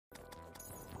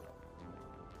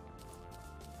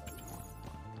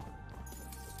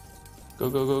Go,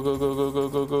 go, go, go, go, go, go,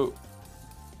 go, go.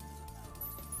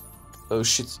 Oh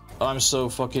shit, I'm so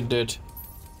fucking dead.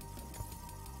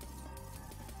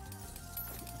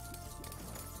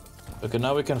 Okay,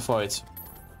 now we can fight.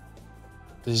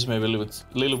 This is maybe a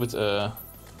little bit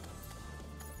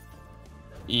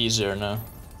easier now.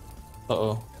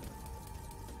 Uh-oh.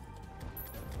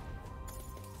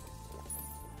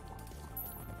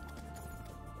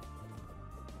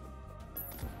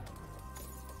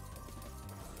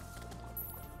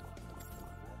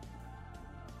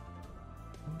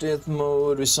 Death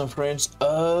mode with some friends.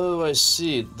 Oh, I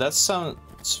see. That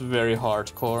sounds very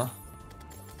hardcore.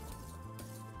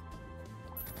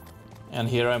 And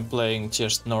here I'm playing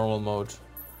just normal mode.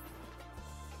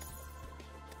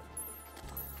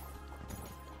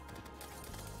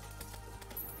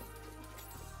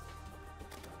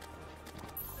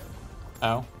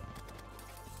 Ow.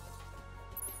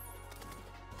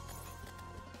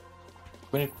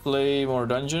 Can you play more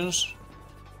dungeons?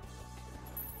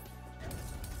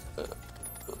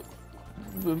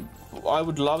 I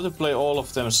would love to play all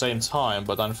of them at the same time,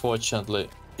 but unfortunately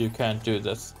you can't do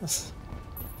that.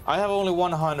 I have only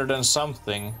 100 and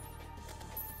something,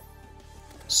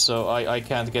 so I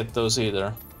can't get those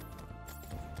either.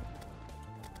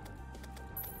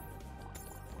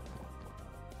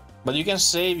 But you can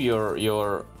save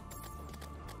your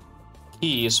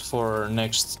keys for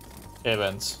next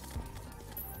event.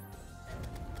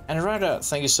 And Rada,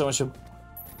 thank you so much for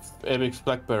Epic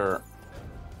Black Bearer.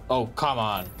 Oh, come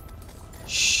on.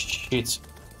 Shit.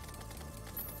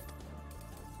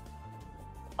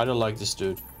 I don't like this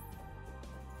dude.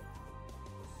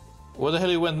 Where the hell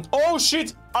he went? Oh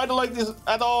shit! I don't like this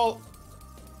at all.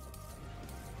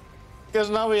 Because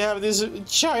now we have this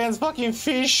giant fucking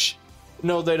fish.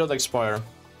 No, they don't expire.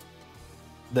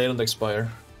 They don't expire.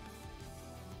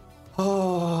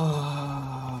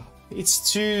 Oh,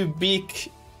 it's too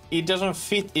big. It doesn't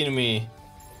fit in me.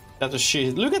 That's a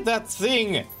shit. Look at that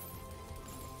thing.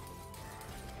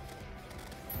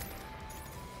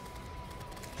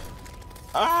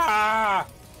 Ah!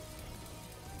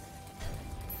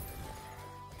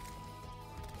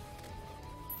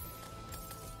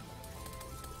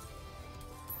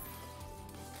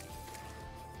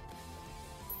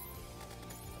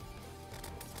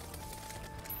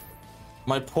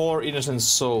 My poor innocent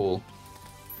soul.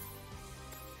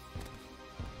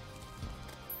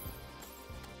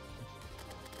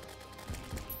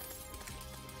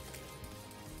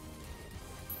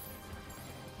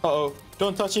 Uh-oh,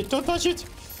 don't touch it, don't touch it!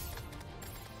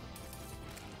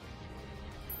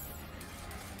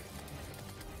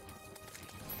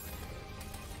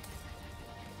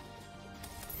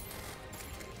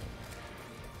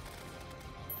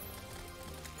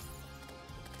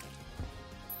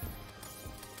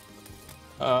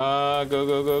 Go,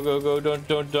 go, go, go, go,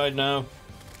 don't die now.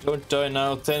 Don't die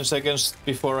now, 10 seconds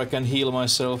before I can heal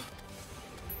myself.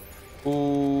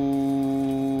 Ooh.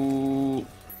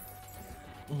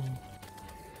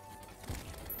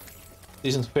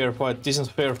 Decent fair fight, decent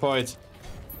fair fight.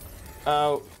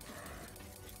 Ow.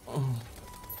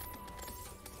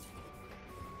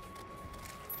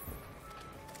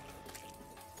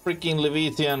 Freaking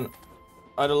Leviathan.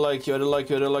 I don't like you, I don't like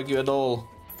you, I don't like you at all.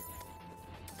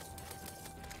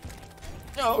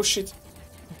 Oh shit.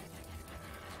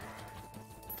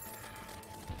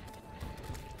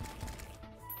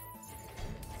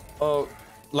 Oh,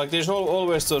 like there's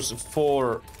always those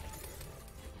four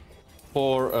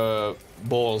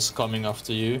balls coming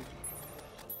after you.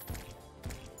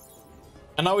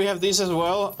 And now we have this as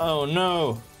well. Oh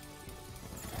no.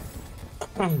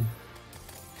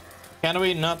 Can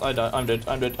we not? I die. I'm dead.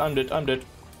 I'm dead. I'm dead. I'm dead.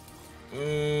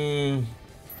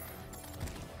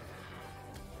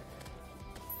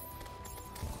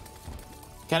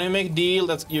 Can you make deal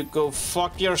that you go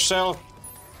fuck yourself?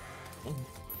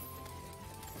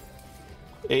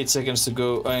 8 seconds to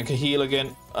go. I can heal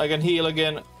again. I can heal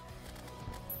again.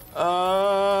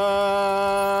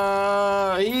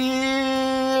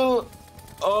 Heal!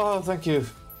 Oh, thank you.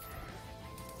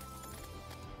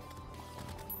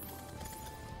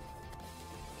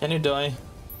 Can you die?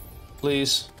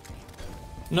 Please.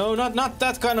 No, not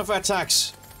that kind of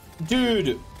attacks.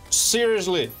 Dude,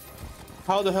 seriously.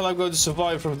 How the hell am I going to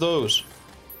survive from those?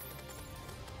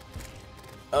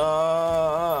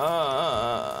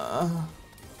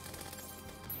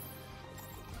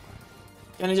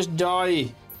 Can I just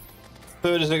die?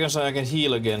 30 seconds and I can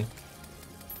heal again.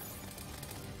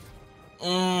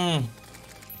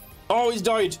 Oh, he's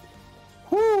died.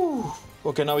 Whew.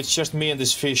 Okay, now it's just me and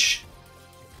this fish.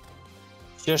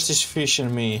 Just this fish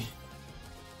and me.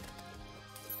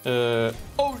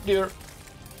 Oh dear.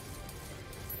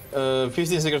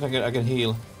 15 seconds I can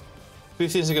heal.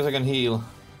 15 seconds I can heal.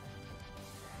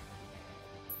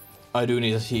 I do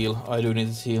need to heal. I do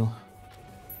need to heal.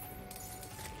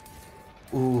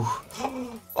 Ooh.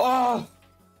 Ah!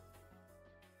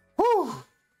 Whew!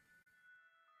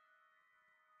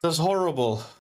 That's horrible.